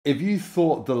If you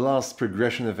thought the last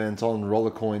progression event on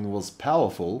Rollercoin was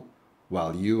powerful,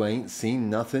 well, you ain't seen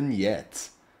nothing yet.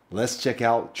 Let's check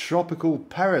out Tropical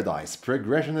Paradise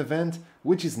progression event,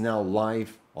 which is now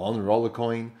live on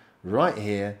Rollercoin right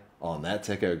here on That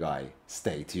Techo guy.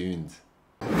 Stay tuned.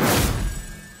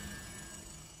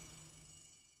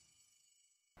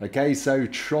 Okay, so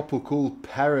Tropical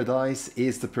Paradise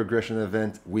is the progression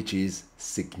event which is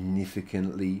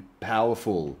significantly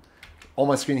powerful. On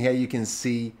my screen here you can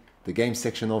see the game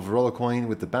section of Rollercoin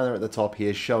with the banner at the top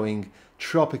here showing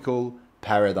Tropical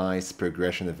Paradise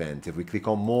progression event. If we click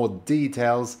on more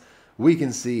details, we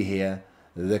can see here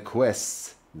the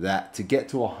quests that to get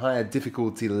to a higher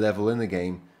difficulty level in the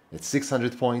game, it's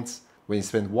 600 points. When you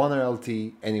spend 1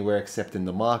 RLT anywhere except in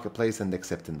the marketplace and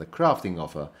except in the crafting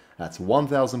offer, that's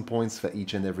 1000 points for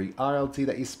each and every RLT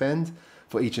that you spend.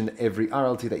 For each and every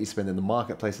RLT that you spend in the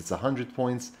marketplace, it's 100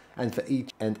 points. And for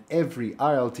each and every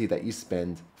RLT that you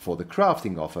spend for the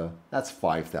crafting offer, that's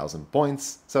 5000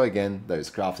 points. So again,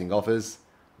 those crafting offers,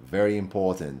 very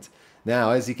important.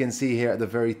 Now, as you can see here at the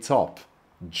very top,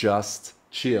 Just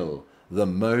Chill, the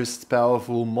most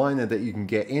powerful miner that you can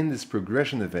get in this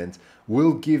progression event,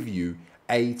 will give you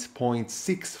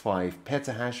 8.65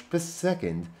 petahash per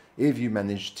second if you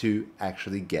manage to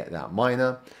actually get that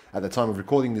miner. At the time of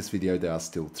recording this video, there are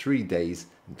still 3 days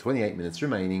and 28 minutes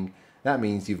remaining. That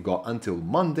means you've got until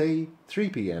Monday, 3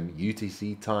 PM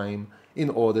UTC time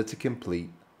in order to complete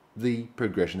the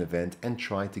progression event and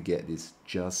try to get this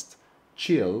Just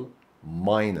Chill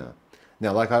miner.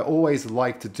 Now, like I always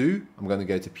like to do, I'm going to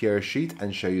go to Piero's sheet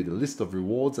and show you the list of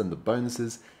rewards and the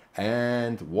bonuses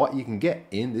and what you can get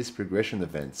in this progression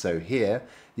event. So here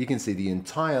you can see the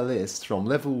entire list from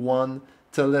level 1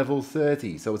 to level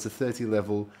 30. So it's a 30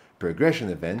 level progression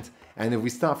event. And if we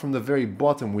start from the very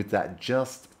bottom with that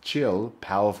Just Chill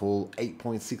powerful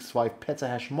 8.65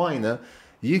 petahash miner,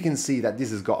 you can see that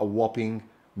this has got a whopping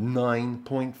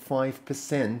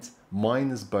 9.5%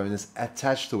 miners bonus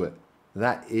attached to it.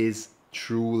 That is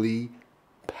truly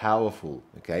powerful.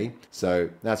 Okay,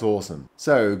 so that's awesome.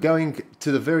 So going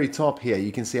to the very top here,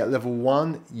 you can see at level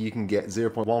 1 you can get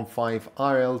 0.15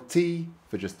 RLT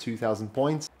for just 2000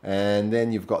 points, and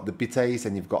then you've got the Bites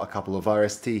and you've got a couple of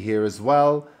RST here as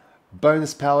well.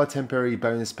 Bonus power, temporary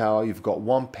bonus power, you've got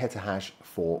 1 petahash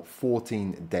for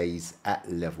 14 days at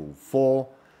level 4.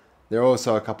 There are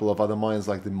also a couple of other mines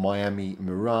like the Miami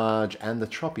Mirage and the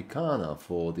Tropicana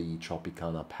for the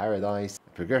Tropicana Paradise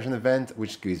progression event,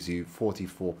 which gives you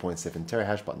 44.7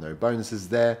 terahash, but no bonuses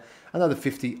there. Another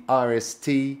 50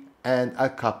 RST and a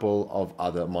couple of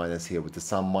other miners here with the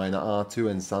Sun Miner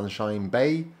R2 and Sunshine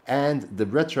Bay, and the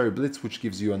Retro Blitz, which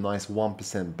gives you a nice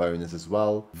 1% bonus as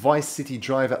well. Vice City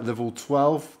Drive at level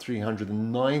 12,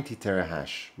 390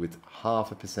 terahash with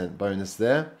 0.5% bonus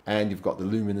there, and you've got the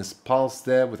Luminous Pulse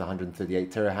there with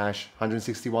 138 terahash,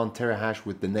 161 terahash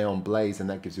with the Neon Blaze, and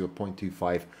that gives you a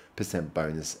 0.25%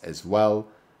 bonus as well.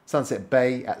 Sunset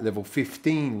Bay at level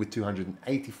 15 with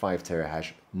 285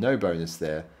 terahash, no bonus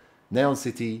there. Neon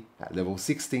City at level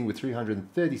 16 with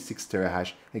 336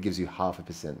 terahash, it gives you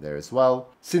 0.5% there as well.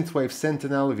 Synthwave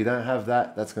Sentinel, if you don't have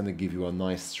that, that's going to give you a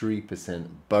nice 3%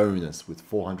 bonus with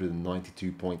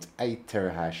 492.8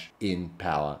 terahash in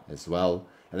power as well.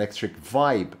 Electric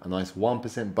Vibe, a nice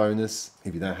 1% bonus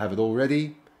if you don't have it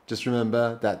already. Just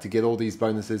remember that to get all these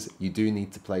bonuses, you do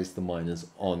need to place the miners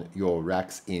on your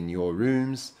racks in your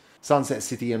rooms. Sunset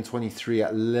City M23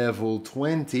 at level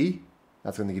 20.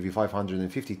 That's going to give you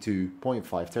 552.5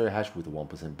 terahash with a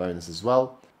 1% bonus as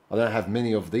well. I don't have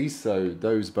many of these, so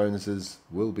those bonuses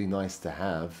will be nice to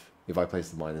have if I place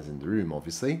the miners in the room,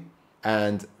 obviously.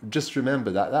 And just remember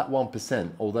that that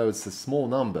 1%, although it's a small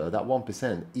number, that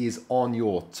 1% is on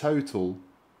your total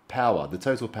power, the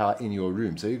total power in your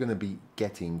room. So you're going to be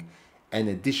getting an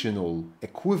additional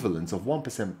equivalent of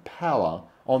 1% power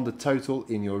on the total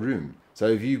in your room. So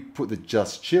if you put the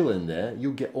Just Chill in there,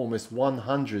 you'll get almost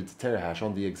 100 terahash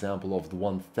on the example of the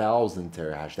 1000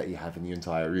 terahash that you have in your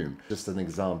entire room. Just an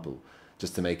example,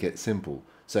 just to make it simple.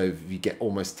 So if you get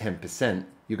almost 10%,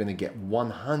 you're going to get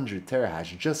 100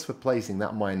 terahash just for placing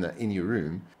that miner in your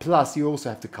room. Plus, you also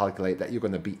have to calculate that you're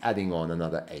going to be adding on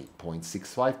another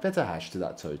 8.65 petahash to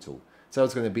that total. So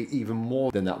it's going to be even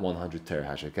more than that 100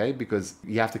 terahash, okay? Because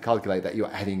you have to calculate that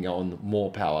you're adding on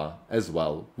more power as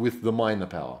well with the miner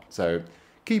power. So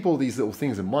keep all these little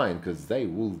things in mind because they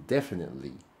will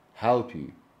definitely help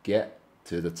you get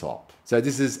to the top. So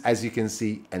this is, as you can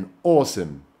see, an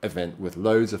awesome event with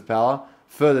loads of power.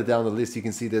 Further down the list, you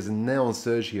can see there's a Neon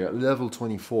Surge here at level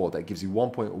 24 that gives you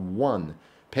 1.1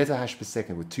 petahash per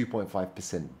second with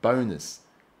 2.5% bonus.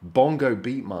 Bongo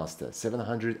Beatmaster,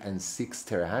 706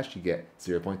 terahash, you get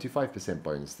 0.25%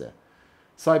 bonus there.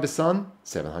 Cyber Sun,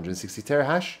 760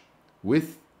 terahash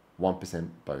with 1%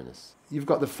 bonus. You've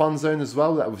got the Fun Zone as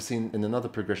well that we've seen in another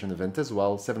progression event as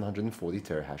well, 740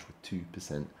 terahash with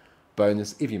 2%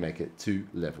 bonus if you make it to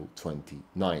level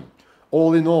 29.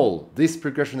 All in all, this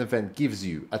progression event gives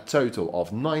you a total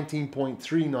of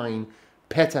 19.39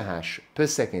 petahash per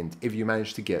second if you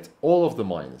manage to get all of the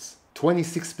miners.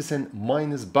 26%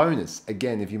 minus bonus,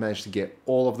 again, if you manage to get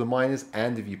all of the miners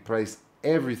and if you place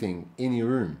everything in your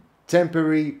room.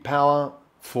 Temporary power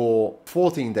for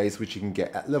 14 days, which you can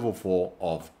get at level 4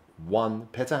 of 1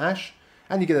 petahash,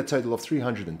 and you get a total of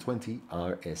 320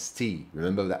 RST.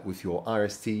 Remember that with your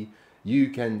RST, you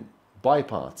can buy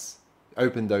parts,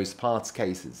 open those parts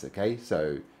cases, okay?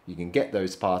 So you can get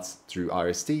those parts through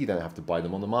RST, you don't have to buy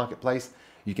them on the marketplace.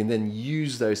 You can then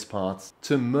use those parts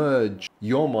to merge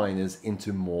your miners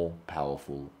into more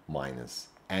powerful miners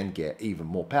and get even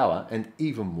more power and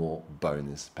even more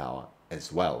bonus power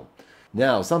as well.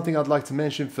 Now, something I'd like to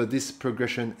mention for this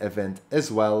progression event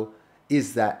as well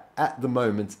is that at the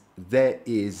moment there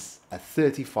is a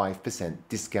 35%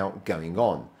 discount going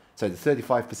on. So the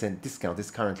 35% discount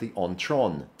is currently on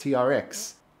Tron,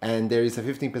 TRX, and there is a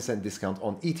 15% discount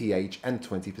on ETH and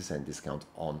 20% discount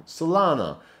on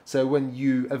Solana. So when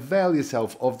you avail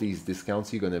yourself of these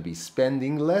discounts, you're going to be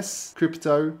spending less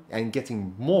crypto and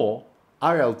getting more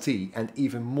RLT and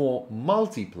even more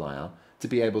multiplier to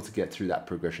be able to get through that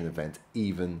progression event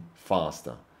even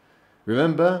faster.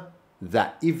 Remember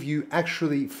that if you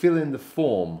actually fill in the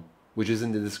form, which is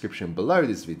in the description below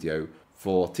this video,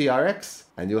 for TRX,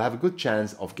 and you'll have a good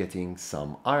chance of getting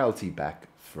some RLT back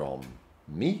from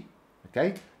me,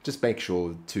 okay? Just make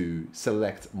sure to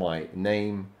select my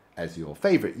name as your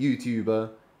favorite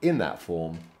YouTuber in that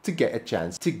form to get a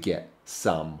chance to get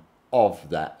some of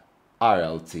that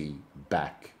RLT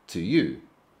back to you.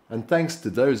 And thanks to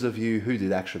those of you who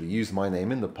did actually use my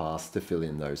name in the past to fill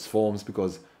in those forms,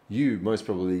 because you most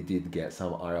probably did get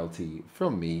some RLT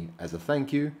from me as a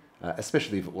thank you.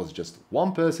 Especially if it was just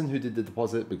one person who did the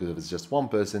deposit, because if it's just one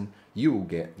person, you will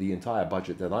get the entire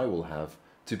budget that I will have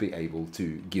to be able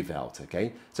to give out,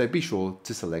 okay? So be sure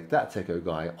to select That Techo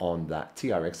guy on that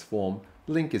TRX form.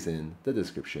 Link is in the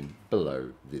description below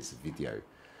this video.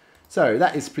 So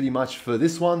that is pretty much for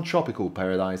this one, Tropical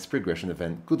Paradise Progression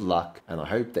Event. Good luck, and I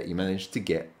hope that you managed to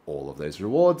get all of those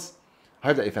rewards. I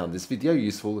hope that you found this video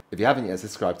useful. If you haven't yet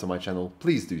subscribed to my channel,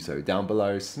 please do so down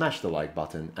below, smash the like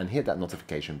button and hit that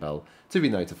notification bell to be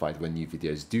notified when new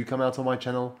videos do come out on my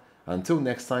channel. Until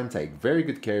next time, take very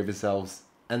good care of yourselves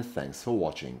and thanks for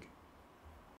watching.